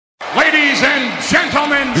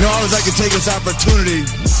gentlemen. You know, I always like to take this opportunity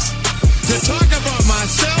to talk about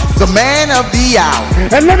myself. The man of the hour.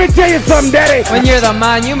 And let me tell you something, Daddy. When you're the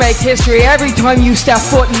man, you make history every time you step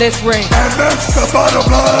foot in this ring. And that's the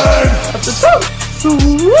bottom line.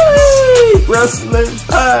 Sweet Wrestling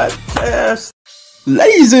Podcast.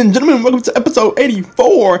 Ladies and gentlemen, welcome to episode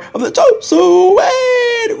 84 of the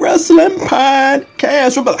Sweet Wrestling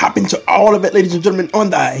Podcast. We're about to hop into all of it, ladies and gentlemen,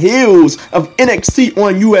 on the heels of NXT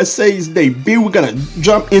on USA's debut. We're going to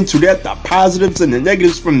jump into that, the positives and the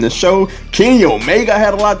negatives from the show. Kenny Omega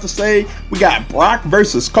had a lot to say. We got Brock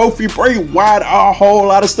versus Kofi, Bray Wyatt, a whole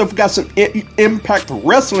lot of stuff. We got some Impact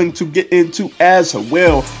Wrestling to get into as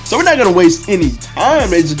well. So we're not going to waste any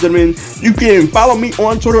time, ladies and gentlemen. You can follow me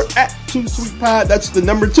on Twitter at 2SweetPod. That's the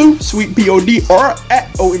number 2, Sweet Pod, or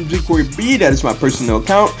at OMGCoreyB. That is my personal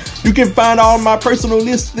account. You can find all my personal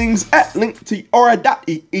listings at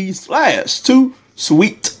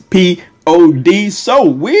linktr.ee/2SweetPod. So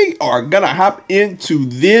we are gonna hop into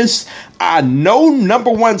this. I know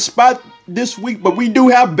number 1 spot this week, but we do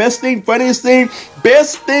have best thing, funniest thing,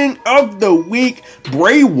 best thing of the week.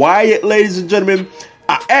 Bray Wyatt, ladies and gentlemen.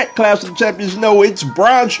 At Clash of the Champions, it's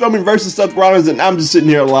Braun Strowman versus Seth Rollins, and I'm just sitting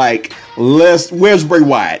here like, where's Bray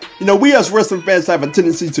Wyatt? You know, we as wrestling fans have a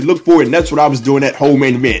tendency to look for it, and that's what I was doing at whole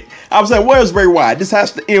main event. I was like, where's Bray Wyatt? This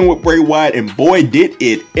has to end with Bray Wyatt, and boy, did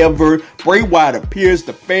it ever. Bray Wyatt appears,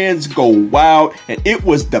 the fans go wild, and it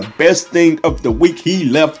was the best thing of the week. He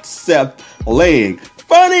left Seth laying.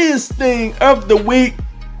 Funniest thing of the week.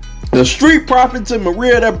 The Street Profits and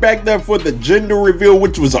Maria, they're back there for the gender reveal,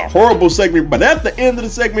 which was a horrible segment. But at the end of the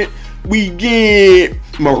segment, we get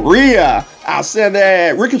Maria. I said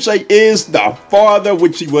that Ricochet is the father,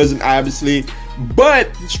 which he wasn't, obviously.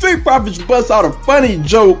 But Street Profits bust out a funny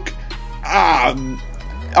joke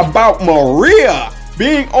about Maria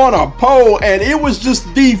being on a pole, and it was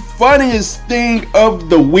just the funniest thing of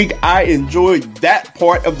the week. I enjoyed that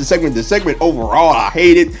part of the segment. The segment overall, I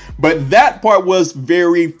hate it, but that part was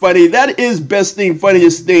very funny. That is best thing,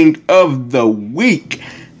 funniest thing of the week.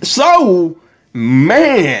 So,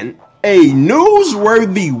 man, a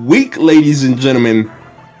newsworthy week, ladies and gentlemen.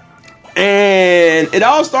 And it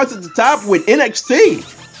all starts at the top with NXT.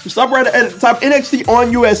 Stop right at the top. NXT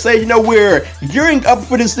on USA. We're gearing up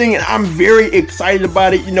for this thing, and I'm very excited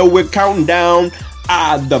about it. We're counting down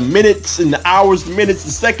the minutes and the hours, the minutes, the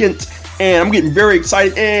seconds, and I'm getting very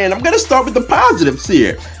excited. And I'm gonna start with the positives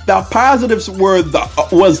here. The positives was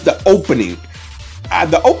the opening.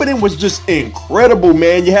 The opening was just incredible,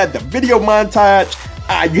 man. You had the video montage.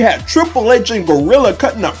 You had Triple H and Gorilla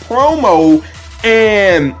cutting a promo.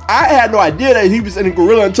 And I had no idea that he was in a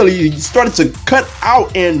Gorilla until he started to cut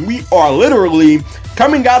out, and we are literally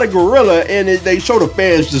coming out of Gorilla, and they show the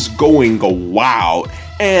fans just go wild.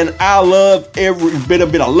 And I loved every bit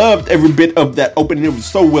of it. I loved every bit of that opening. It was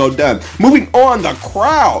so well done. Moving on, the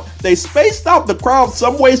crowd. They spaced out the crowd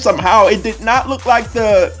some way, somehow. It did not look like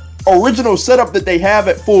the original setup that they have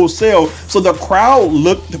at Full Sail, so the crowd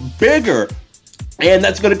looked bigger. And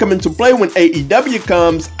that's going to come into play when AEW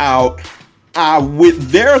comes out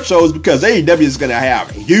with their shows, because AEW is going to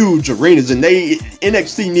have huge arenas, and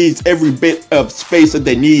NXT needs every bit of space that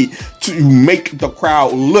they need to make the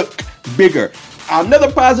crowd look bigger.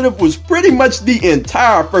 Another positive was pretty much the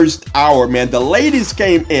entire first hour, man. The ladies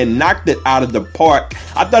came and knocked it out of the park.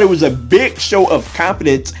 I thought it was a big show of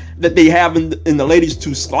confidence that they have in the ladies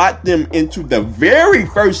to slot them into the very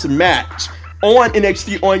first match on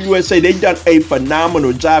NXT on USA. They done a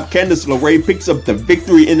phenomenal job. Candice LeRae picks up the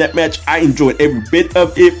victory in that match. I enjoyed every bit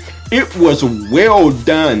of it. It was well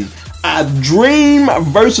done. Dream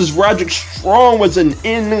versus Roderick Strong was an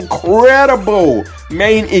incredible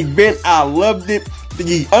main event. I loved it.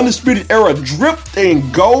 The Undisputed Era draped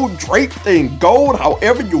in gold,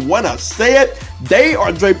 however you want to say it. They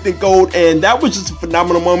are draped in gold, and that was just a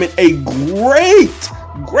phenomenal moment. A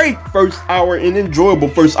great first hour, an enjoyable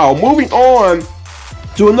first hour. Moving on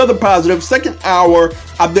to another positive, second hour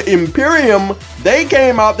of the Imperium. They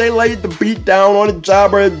came out, they laid the beat down on the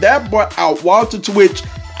jobber. That brought out Walter, to which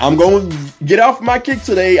I'm going to get off my kick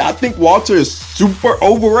today. I think Walter is super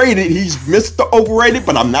overrated. He's Mr. Overrated,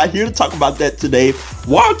 but I'm not here to talk about that today.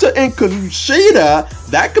 Walter and Kushida,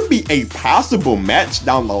 that could be a possible match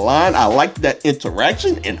down the line. I like that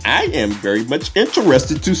interaction, and I am very much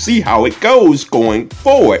interested to see how it goes going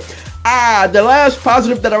forward. The last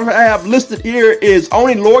positive that I have listed here is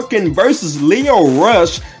Oney Lorcan versus Lio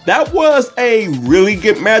Rush. That was a really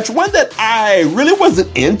good match, one that I really wasn't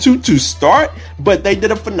into to start, but they did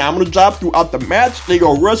a phenomenal job throughout the match.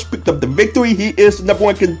 Lio Rush picked up the victory. He is the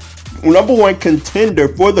number one contender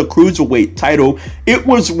for the Cruiserweight title. It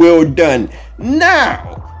was well done.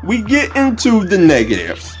 Now, we get into the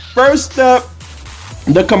negatives. First up,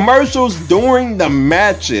 the commercials during the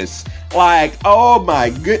matches. Like, oh my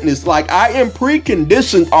goodness, like I am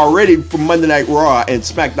preconditioned already for Monday Night Raw and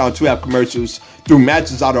SmackDown to have commercials through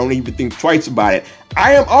matches. I don't even think twice about it.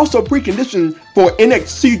 I am also preconditioned for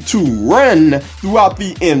NXT to run throughout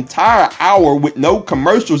the entire hour with no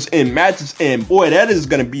commercials in matches, and boy, that is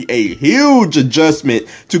going to be a huge adjustment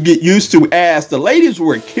to get used to, as the ladies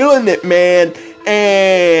were killing it, man.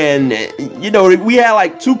 And you know, we had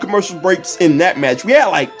like 2 commercial breaks in that match. We had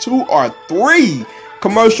like 2 or 3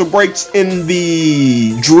 commercial breaks in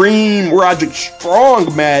the Dream Roderick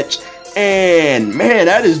Strong match, and man,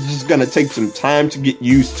 that is just gonna take some time to get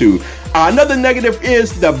used to. Another negative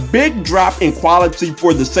is the big drop in quality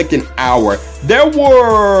for the second hour. There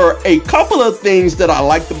were a couple of things that I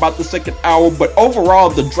liked about the second hour, but overall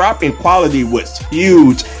the drop in quality was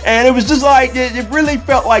huge, and it was just like it really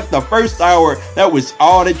felt like the first hour, that was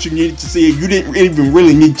all that you needed to see. You didn't even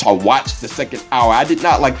really need to watch the second hour. I did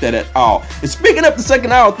not like that at all. And speaking of the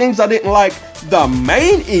second hour, things I didn't like, the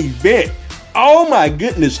main event. Oh my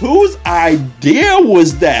goodness, whose idea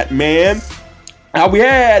was that, man? We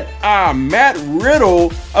had Matt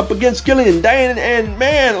Riddle up against Killian Dane, and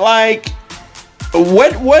man, like,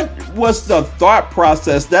 what was the thought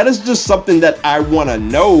process? That is just something that I want to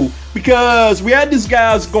know, because we had these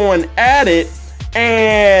guys going at it,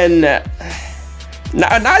 and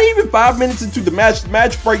not even 5 minutes into the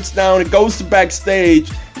match breaks down. It goes to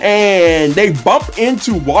backstage, and they bump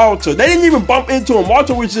into Walter. They didn't even bump into him.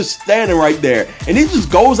 Walter was just standing right there, and he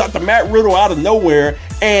just goes out to Matt Riddle out of nowhere,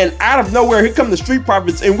 and out of nowhere, here come the Street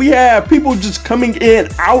Profits, and we have people just coming in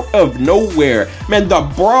out of nowhere. Man, the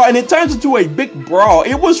brawl, and it turns into a big brawl.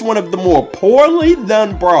 It was one of the more poorly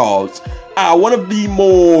done brawls, one of the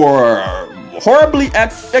more horribly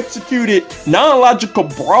executed, non-logical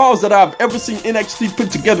brawls that I've ever seen NXT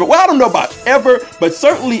put together. Well, I don't know about ever, but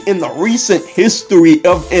certainly in the recent history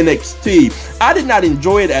of NXT. I did not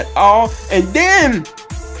enjoy it at all. And then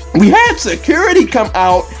we had security come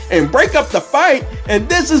out and break up the fight, and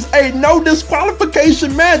this is a no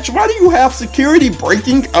disqualification match. Why do you have security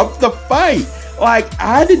breaking up the fight? Like,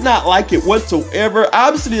 I did not like it whatsoever.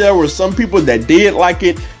 Obviously, there were some people that did like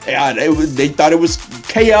it. They thought it was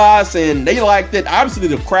chaos, and they liked it. Obviously,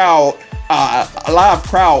 the crowd, a live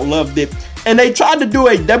crowd, loved it. And they tried to do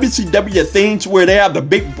a WCW thing to where they have the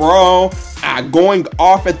big brawl going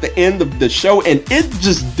off at the end of the show, and it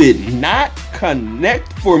just did not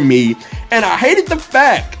connect for me. And I hated the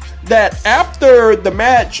fact that after the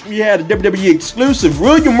match, we had a WWE exclusive.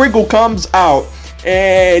 William Regal comes out,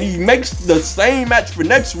 and he makes the same match for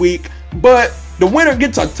next week, but the winner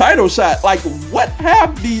gets a title shot. Like, what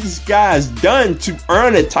have these guys done to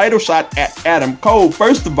earn a title shot at Adam Cole,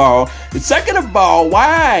 first of all? And second of all,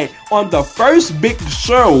 why on the first big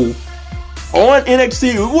show on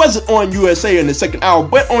NXT, it wasn't on USA in the second hour,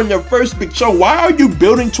 but on your first big show, why are you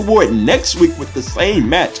building toward next week with the same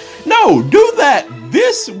match? No, do that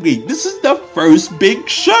this week. This is the first big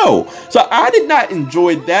show. So I did not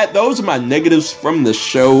enjoy that. Those are my negatives from the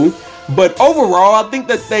show. But overall, I think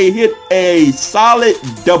that they hit a solid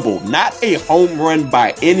double, not a home run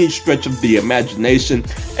by any stretch of the imagination.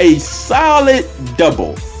 A solid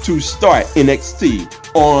double to start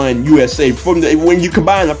NXT on USA when you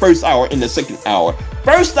combine the first hour and the second hour.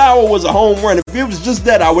 First hour was a home run. If it was just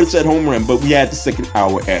that, I would have said home run, but we had the second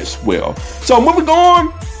hour as well. So moving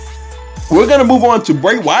on, we're going to move on to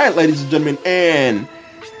Bray Wyatt, ladies and gentlemen. And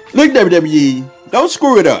look, WWE, don't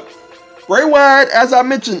screw it up. Bray Wyatt, as I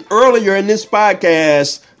mentioned earlier in this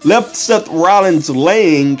podcast, left Seth Rollins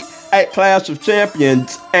laying at Clash of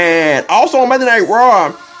Champions. And also on Monday Night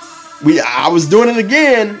Raw, I was doing it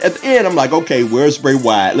again at the end. I'm like, okay, where's Bray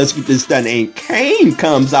Wyatt? Let's get this done. And Kane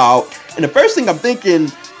comes out. And the first thing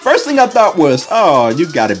I thought was, oh, you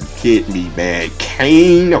gotta be kidding me, man.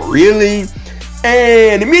 Kane, really?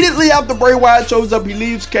 And immediately after Bray Wyatt shows up, he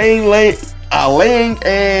leaves Kane laying,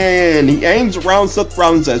 and he hangs around Seth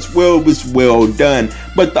Rollins as well. It was well done.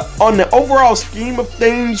 But on the overall scheme of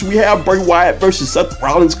things, we have Bray Wyatt versus Seth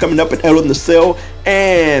Rollins coming up at Hell in the Cell.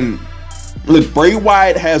 And look, Bray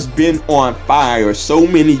Wyatt has been on fire so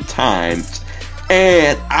many times.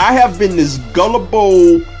 And I have been this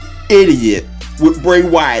gullible idiot with Bray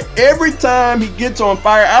Wyatt. Every time he gets on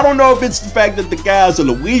fire, I don't know if it's the fact that the guy's a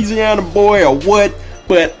Louisiana boy or what,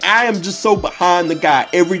 but I am just so behind the guy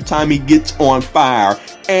every time he gets on fire.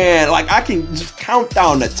 And like, I can just count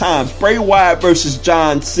down the times. Bray Wyatt versus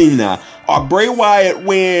John Cena, or Bray Wyatt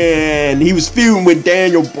when he was feuding with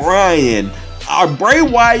Daniel Bryan. Bray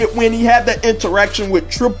Wyatt, when he had that interaction with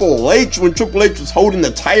Triple H, when Triple H was holding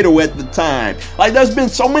the title at the time. Like, there's been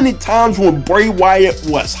so many times when Bray Wyatt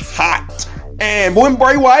was hot. And when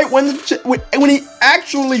Bray Wyatt when he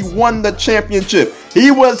actually won the championship,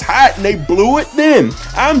 he was hot and they blew it then.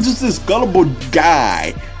 I'm just this gullible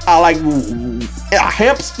guy. I like a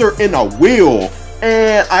hamster in a wheel.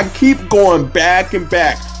 And I keep going back and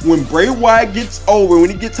back. When Bray Wyatt gets over,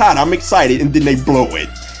 when he gets hot, I'm excited, and then they blow it.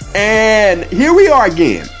 And here we are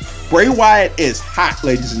again. Bray Wyatt is hot,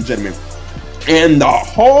 ladies and gentlemen. And the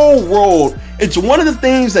whole world, it's one of the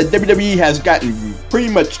things that WWE has gotten pretty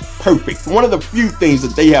much perfect. One of the few things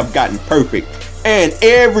that they have gotten perfect. And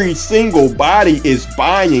every single body is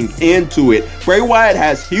buying into it. Bray Wyatt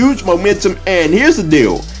has huge momentum. And here's the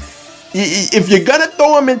deal. If you're going to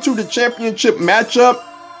throw him into the championship matchup,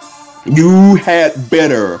 you had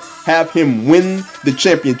better have him win the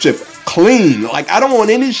championship clean. Like, I don't want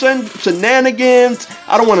any shenanigans.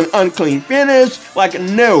 I don't want an unclean finish. Like,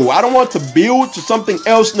 no, I don't want to build to something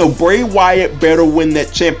else. No, Bray Wyatt better win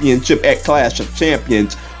that championship at Clash of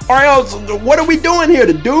Champions. Or else, what are we doing here?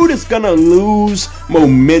 The dude is going to lose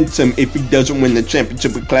momentum if he doesn't win the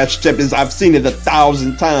championship at Clash of Champions. I've seen it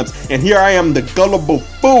 1,000 times. And here I am, the gullible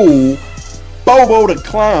fool, Bobo the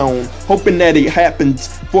Clown, hoping that it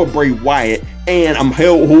happens for Bray Wyatt. And I'm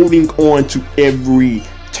holding on to every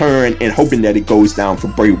turn and hoping that it goes down for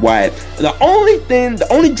Bray Wyatt. The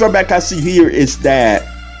only drawback I see here is that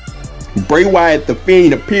Bray Wyatt, the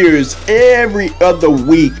Fiend, appears every other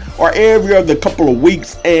week or every other couple of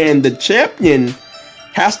weeks, and the champion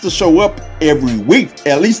has to show up every week.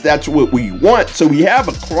 At least that's what we want. So we have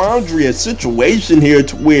a quandary situation here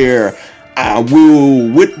to where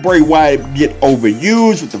would Bray Wyatt get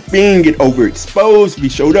overused? Would the Fiend get overexposed if he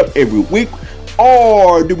showed up every week?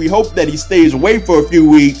 Or do we hope that he stays away for a few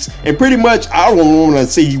weeks? And pretty much, I don't want to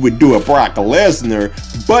say he would do a Brock Lesnar,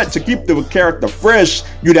 but to keep the character fresh,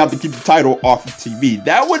 you'd have to keep the title off of TV.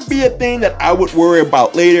 That would be a thing that I would worry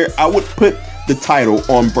about later. I would put the title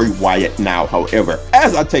on Bray Wyatt now, however,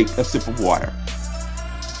 as I take a sip of water.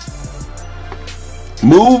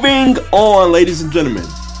 Moving on, ladies and gentlemen.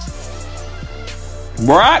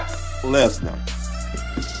 Brock Lesnar.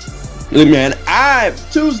 Look, man,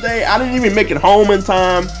 Tuesday, I didn't even make it home in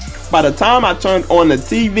time. By the time I turned on the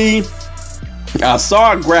TV, I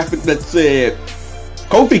saw a graphic that said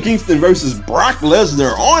Kofi Kingston versus Brock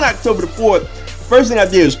Lesnar on October the 4th. First thing I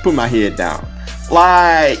did was put my head down.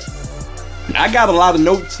 Like, I got a lot of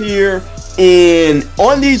notes here, and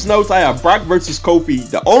on these notes, I have Brock versus Kofi.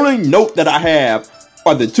 The only note that I have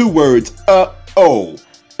are the two words, uh-oh.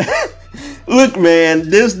 Look, man,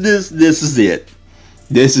 this is it.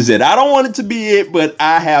 This is it. I don't want it to be it, but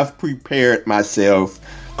I have prepared myself.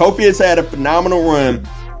 Kofi has had a phenomenal run.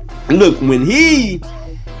 Look,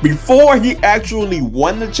 before he actually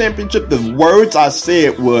won the championship, the words I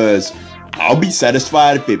said was, I'll be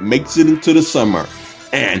satisfied if it makes it into the summer.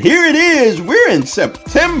 And here it is. We're in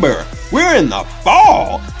September. We're in the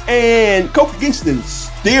fall. And Kofi Kingston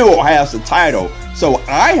still has the title. So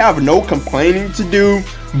I have no complaining to do,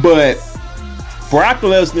 but Brock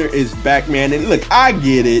Lesnar is back, man. And look, I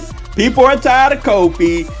get it. People are tired of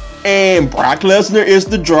Kofi, and Brock Lesnar is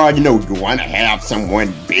the draw. You know, you want to have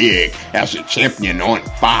someone big as your champion on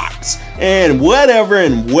Fox. And whatever.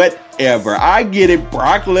 I get it.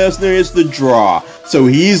 Brock Lesnar is the draw. So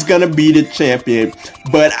he's going to be the champion.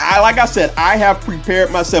 But like I said, I have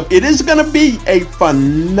prepared myself. It is going to be a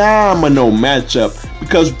phenomenal matchup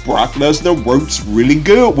because Brock Lesnar works really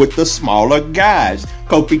good with the smaller guys.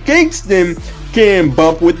 Kofi Kingston can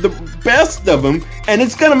bump with the best of them, and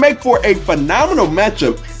it's going to make for a phenomenal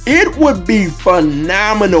matchup. It would be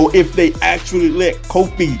phenomenal if they actually let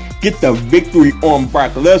Kofi get the victory on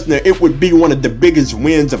Brock Lesnar. It would be one of the biggest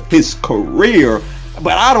wins of his career,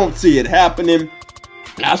 but I don't see it happening.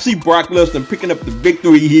 I see Brock Lesnar picking up the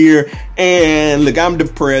victory here, and look, I'm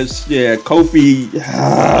depressed. Yeah, Kofi,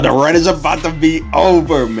 the run is about to be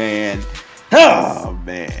over, man. Oh,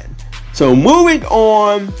 man. So moving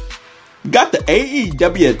on, got the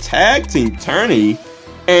AEW Tag Team Tourney,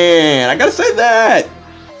 and I gotta say that,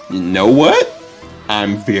 you know what?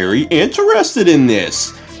 I'm very interested in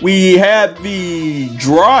this. We had the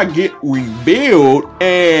draw get revealed,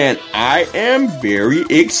 and I am very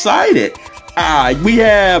excited. We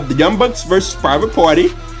have the Young Bucks versus Private Party,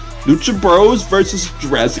 Lucha Bros versus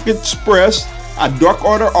Jurassic Express. Dark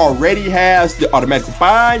Order already has the automatic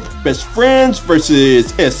bye. Best Friends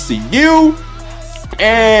versus SCU.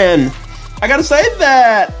 And I gotta say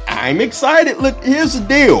that I'm excited. Look, here's the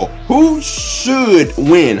deal. Who should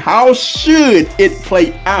win? How should it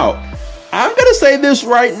play out? I'm gonna say this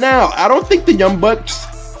right now. I don't think the Young Bucks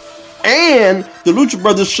and the Lucha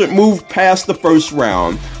Brothers should move past the first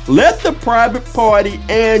round. Let the Private Party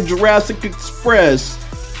and Jurassic Express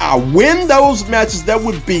win those matches. That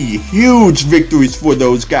would be huge victories for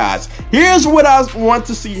those guys. Here's what I want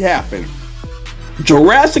to see happen.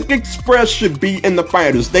 Jurassic Express should be in the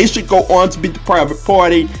finals. They should go on to beat the Private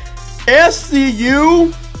Party.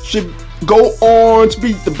 SCU should go on to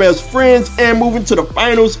beat the Best Friends and move into the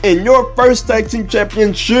finals. And your first tag team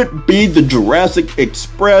champion should be the Jurassic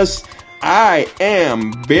Express. I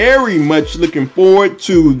am very much looking forward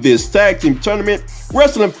to this tag team tournament.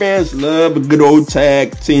 Wrestling fans love a good old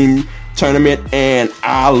tag team tournament, and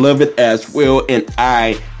I love it as well, and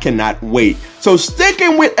I cannot wait. So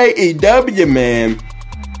sticking with AEW, man,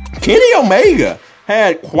 Kenny Omega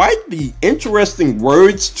had quite the interesting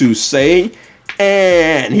words to say,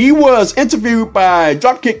 and he was interviewed by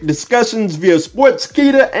Dropkick Discussions via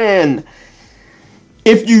Sportskeeda, and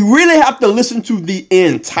if you really have to listen to the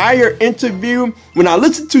entire interview, when I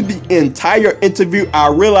listened to the entire interview, I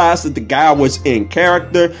realized that the guy was in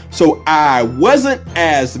character. So I wasn't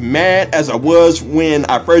as mad as I was when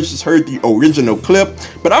I first just heard the original clip.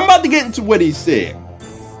 But I'm about to get into what he said.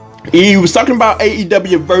 He was talking about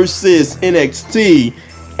AEW versus NXT.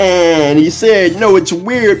 And he said, you know, it's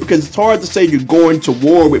weird because it's hard to say you're going to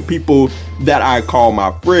war with people that I call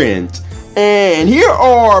my friends. And here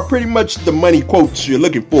are pretty much the money quotes you're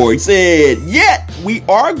looking for. He said, yet we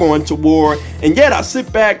are going to war, and yet I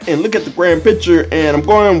sit back and look at the grand picture, and I'm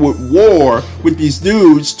going with war with these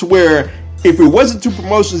dudes to where if it wasn't two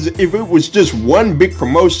promotions, if it was just one big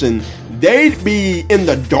promotion, they'd be in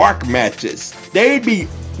the dark matches. They'd be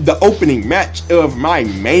the opening match of my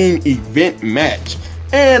main event match.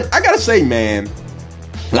 And I gotta say, man,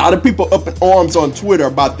 a lot of people up in arms on Twitter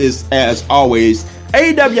about this as always.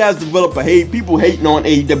 AEW has developed a hate. People hating on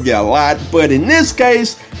AEW a lot. But in this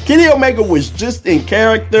case, Kenny Omega was just in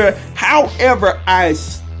character. However, I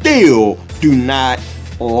still do not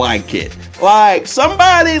like it. Like,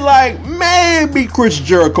 somebody like maybe Chris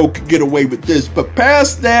Jericho could get away with this. But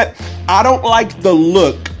past that, I don't like the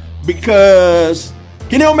look. Because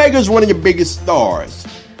Kenny Omega is one of your biggest stars.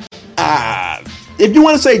 If you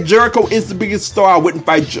want to say Jericho is the biggest star, I wouldn't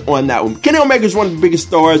fight you on that one. Kenny Omega is one of the biggest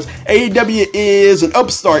stars. AEW is an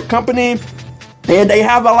upstart company, and they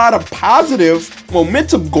have a lot of positive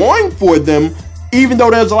momentum going for them, even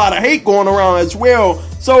though there's a lot of hate going around as well.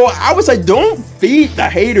 So I would say don't feed the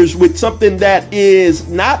haters with something that is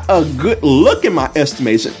not a good look in my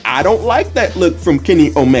estimation. I don't like that look from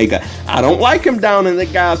Kenny Omega. I don't like him down in the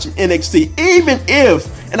guys from NXT, even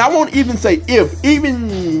if, and I won't even say if,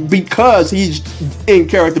 even because he's in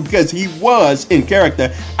character, because he was in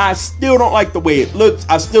character, I still don't like the way it looks.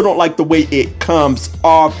 I still don't like the way it comes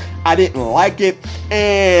off. I didn't like it.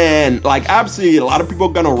 And like, obviously a lot of people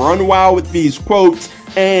are going to run wild with these quotes.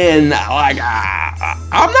 And like,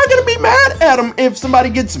 I'm not going to be mad at him if somebody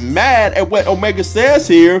gets mad at what Omega says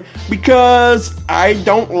here, because I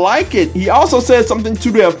don't like it. He also said something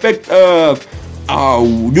to the effect of,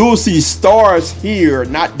 you'll see stars here,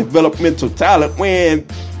 not developmental talent. When,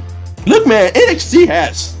 look, man, NXT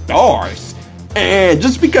has stars. And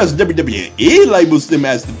just because WWE labels them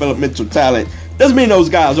as developmental talent doesn't mean those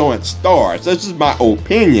guys aren't stars. That's just my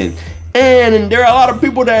opinion. And there are a lot of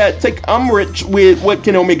people that take umbrage with what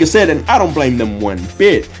Kenny Omega said, and I don't blame them one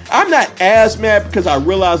bit. I'm not as mad because I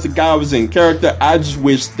realized the guy was in character. I just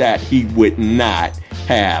wish that he would not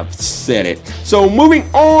have said it. So moving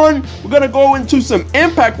on, we're going to go into some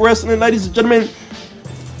Impact Wrestling, ladies and gentlemen.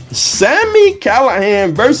 Sami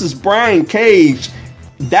Callihan versus Brian Cage.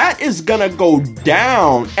 That is going to go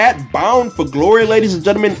down at Bound for Glory, ladies and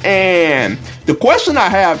gentlemen. And the question I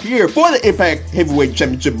have here for the Impact Heavyweight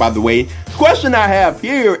Championship, by the way, the question I have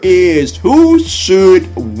here is who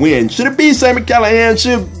should win? Should it be Sami Callihan?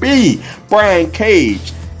 Should it be Brian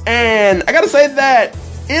Cage? And I got to say that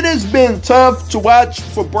it has been tough to watch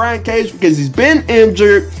for Brian Cage because he's been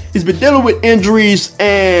injured. He's been dealing with injuries,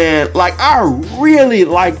 and like, I really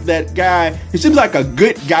like that guy. He seems like a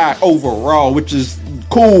good guy overall, which is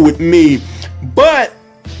cool with me. But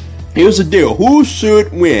here's the deal. Who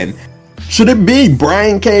should win? Should it be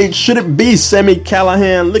Brian Cage? Should it be Sami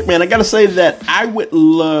Callihan? Look, man, I gotta say that I would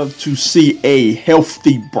love to see a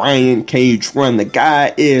healthy Brian Cage run. The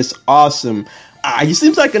guy is awesome. He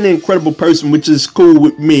seems like an incredible person, which is cool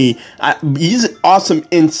with me. He's awesome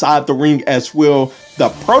inside the ring as well. the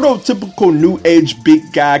prototypical new age big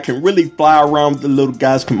guy, can really fly around the little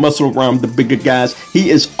guys, can muscle around the bigger guys. He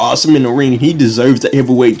is awesome in the ring. He deserves the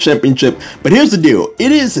heavyweight championship. But here's the deal.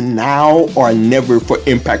 It is now or never for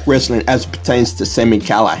Impact Wrestling as it pertains to Sami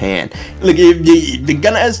Callihan. Look, if you're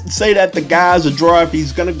gonna say that the guy's a draw, if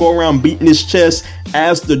he's gonna go around beating his chest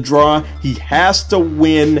as the draw, he has to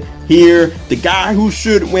win here. The guy who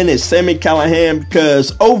should win is Sami Callihan,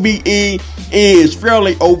 because OVE is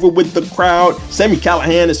fairly over with the crowd. Sami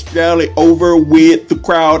Callihan is fairly over with the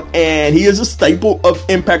crowd, and he is a staple of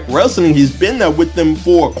Impact Wrestling. He's been there with them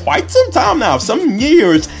for quite some time now, some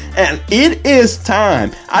years, and it is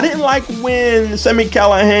time. I didn't like when Sami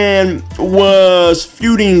Callihan was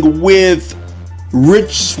feuding with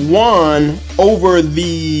Rich Swann over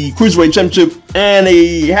the Cruiserweight Championship, and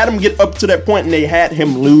they had him get up to that point and they had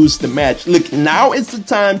him lose the match. Look, now it's the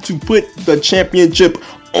time to put the championship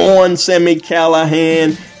on Sami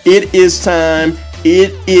Callihan. It is time.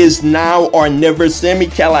 It is now or never. Sami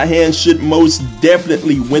Callihan should most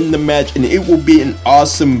definitely win the match, and it will be an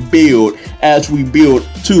awesome build as we build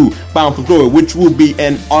to Bound for Glory, which will be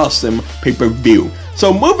an awesome pay-per-view.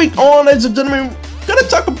 So moving on, ladies and gentlemen, gonna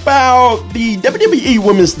talk about the WWE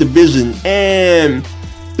Women's Division and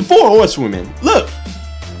the Four Horsewomen. Look,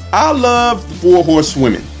 I love the Four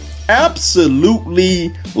Horsewomen.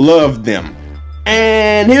 Absolutely love them.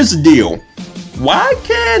 And here's the deal. Why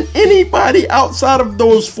can't anybody outside of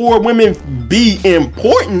those four women be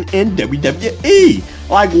important in WWE?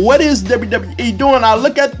 Like, what is WWE doing? I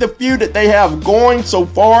look at the feud that they have going so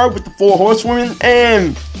far with the Four Horsewomen,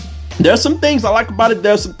 and there's some things I like about it.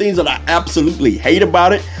 There's some things that I absolutely hate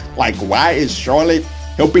about it. Like, why is Charlotte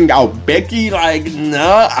helping out Becky? Like,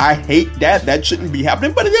 nah, I hate that. That shouldn't be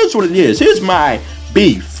happening, but it is what it is. Here's my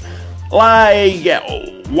beef. Like,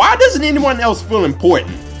 why doesn't anyone else feel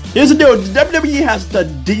important? Here's the deal. WWE has the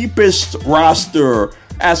deepest roster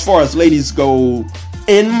as far as ladies go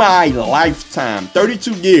in my lifetime.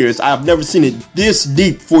 32 years, I've never seen it this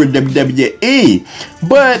deep for WWE.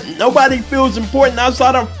 But nobody feels important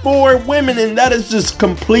outside of four women, and that is just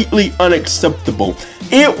completely unacceptable.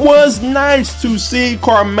 It was nice to see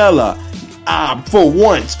Carmella for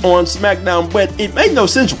once on SmackDown, but it made no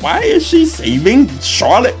sense. Why is she saving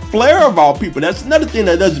Charlotte Flair of all people? That's another thing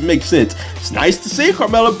that doesn't make sense. It's nice to see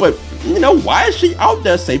Carmella, but you know, why is she out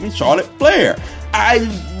there saving Charlotte Flair?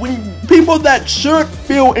 When people that should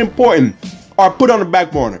feel important are put on the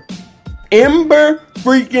back burner. Ember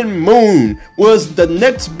freaking Moon was the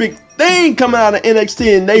next big thing coming out of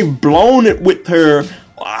NXT, and they've blown it with her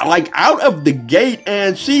like out of the gate,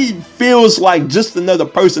 and she feels like just another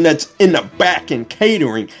person that's in the back and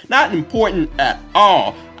catering. Not important at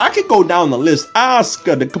all. I could go down the list.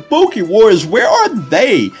 Asuka, the Kabuki Warriors, where are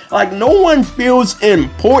they? Like, no one feels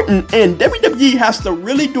important, and WWE has to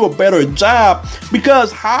really do a better job,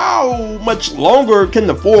 because how much longer can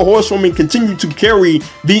the Four Horsewomen continue to carry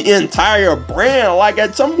the entire brand? Like,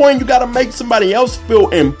 at some point you gotta make somebody else feel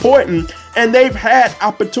important, and they've had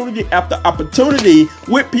opportunity after opportunity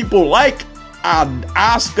with people like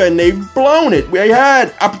Asuka, and they've blown it. We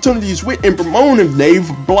had opportunities with Ember Moon, and they've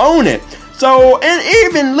blown it. So, and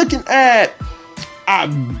even looking at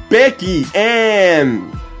Becky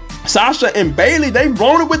and Sasha and Bayley, they've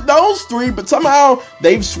blown it with those three, but somehow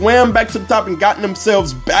they've swam back to the top and gotten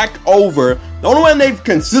themselves back over. The only one they've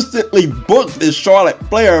consistently booked is Charlotte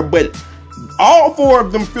Flair, but all four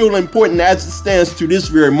of them feel important as it stands to this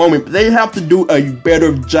very moment, but they have to do a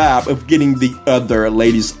better job of getting the other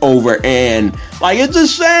ladies over. And like, it's a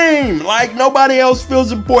shame. Like, nobody else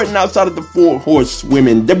feels important outside of the Four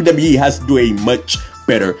Horsewomen. WWE has to do a much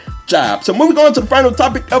better job. So moving on to the final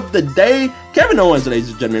topic of the day, Kevin Owens,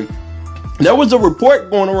 ladies and gentlemen. There was a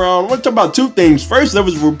report going around. I want to talk about two things. First, there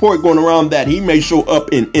was a report going around that he may show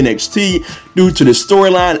up in NXT due to the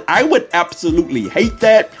storyline. I would absolutely hate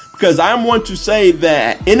that, because I want to say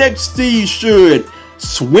that NXT should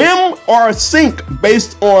swim or sink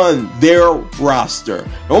based on their roster.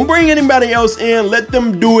 Don't bring anybody else in. Let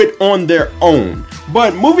them do it on their own.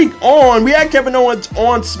 But moving on, we had Kevin Owens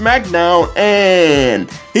on SmackDown, and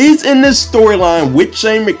he's in this storyline with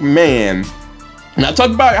Shane McMahon. And I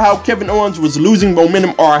talked about how Kevin Owens was losing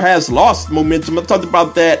momentum or has lost momentum. I talked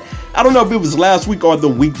about that. I don't know if it was last week or the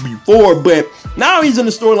week before, but now he's in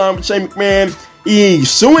the storyline with Shane McMahon. He's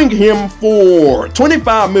suing him for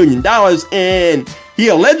 $25 million, and he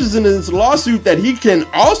alleges in his lawsuit that he can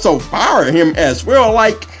also fire him as well.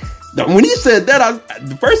 Like, When he said that,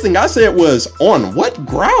 the first thing I said was, on what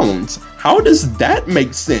grounds? How does that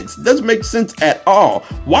make sense? It doesn't make sense at all.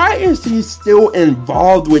 Why is he still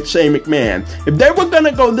involved with Shane McMahon? If they were going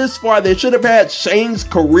to go this far, they should have had Shane's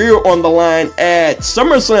career on the line at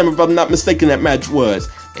SummerSlam, if I'm not mistaken, that match was.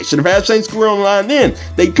 They should have had Shane's career on the line then.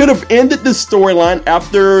 They could have ended the storyline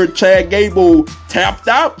after Chad Gable tapped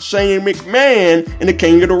out Shane McMahon in the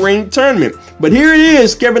King of the Ring tournament. But here it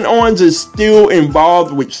is, Kevin Owens is still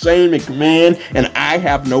involved with Shane McMahon, and I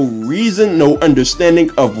have no reason, no understanding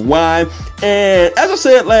of why. And as I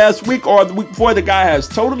said last week or the week before, the guy has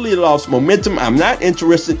totally lost momentum. I'm not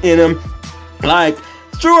interested in him.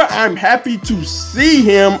 Sure, I'm happy to see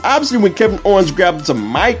him. Obviously, when Kevin Owens grabs a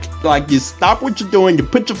mic, you stop what you're doing, you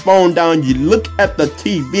put your phone down, you look at the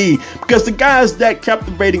TV, because the guy is that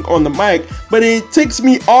captivating on the mic. But it ticks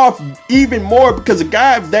me off even more because a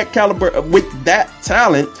guy of that caliber, with that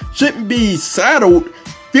talent, shouldn't be saddled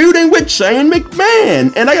feuding with Shane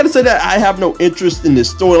McMahon. And I gotta say that I have no interest in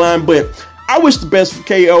this storyline, but I wish the best for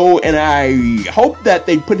KO, and I hope that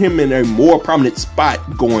they put him in a more prominent spot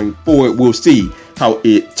going forward. We'll see how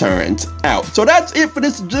it turns out. So that's it for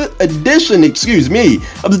this edition, of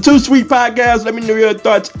the Too Sweet Podcast. Let me know your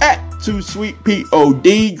thoughts at Too Sweet POD.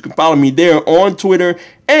 You can follow me there on Twitter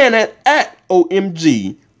and at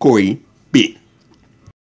OMG Corey B.